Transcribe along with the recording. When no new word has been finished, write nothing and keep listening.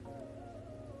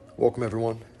Welcome,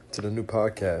 everyone, to the new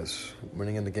podcast,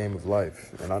 Winning in the Game of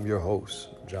Life, and I'm your host,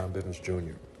 John Bivens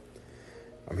Jr.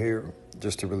 I'm here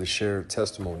just to really share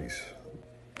testimonies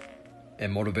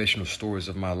and motivational stories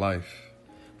of my life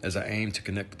as I aim to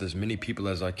connect with as many people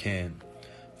as I can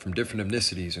from different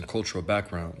ethnicities and cultural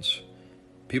backgrounds,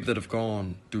 people that have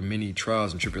gone through many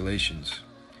trials and tribulations.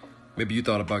 Maybe you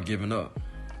thought about giving up.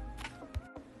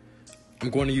 I'm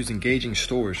going to use engaging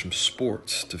stories from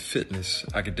sports to fitness,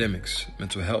 academics,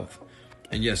 mental health,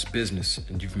 and yes, business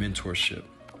and youth mentorship.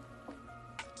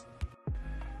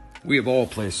 We have all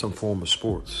played some form of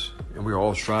sports, and we are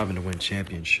all striving to win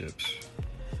championships.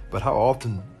 But how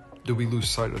often do we lose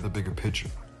sight of the bigger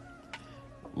picture?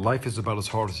 Life is about as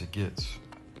hard as it gets.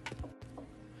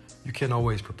 You can't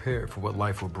always prepare for what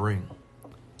life will bring.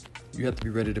 You have to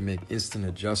be ready to make instant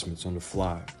adjustments on the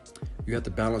fly. You have to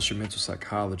balance your mental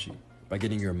psychology by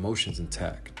getting your emotions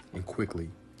intact and quickly.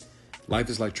 Life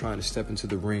is like trying to step into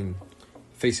the ring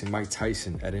facing Mike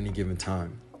Tyson at any given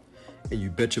time. And you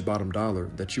bet your bottom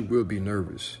dollar that you will be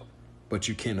nervous, but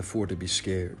you can't afford to be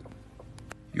scared.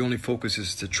 Your only focus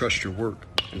is to trust your work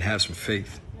and have some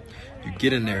faith. You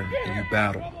get in there and you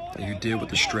battle, and you deal with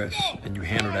the stress, and you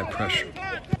handle that pressure.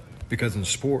 Because in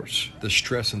sports, the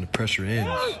stress and the pressure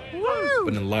ends,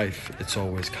 but in life, it's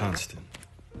always constant.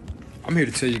 I'm here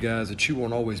to tell you guys that you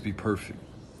won't always be perfect.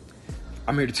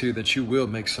 I'm here to tell you that you will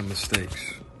make some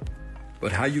mistakes.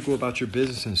 But how you go about your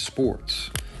business in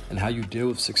sports and how you deal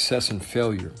with success and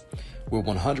failure will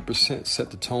 100%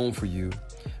 set the tone for you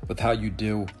with how you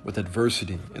deal with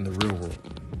adversity in the real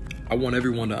world. I want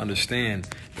everyone to understand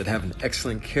that having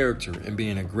excellent character and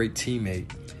being a great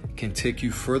teammate can take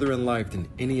you further in life than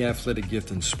any athletic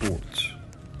gift in sports.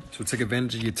 So take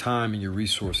advantage of your time and your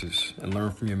resources and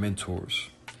learn from your mentors.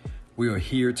 We are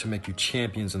here to make you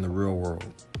champions in the real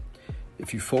world.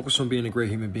 If you focus on being a great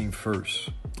human being first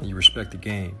and you respect the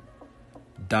game,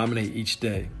 dominate each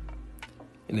day,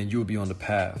 and then you'll be on the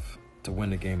path to win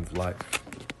the game of life.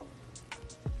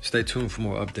 Stay tuned for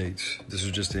more updates. This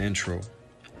was just the intro.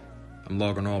 I'm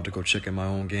logging off to go check in my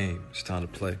own game. It's time to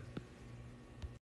play.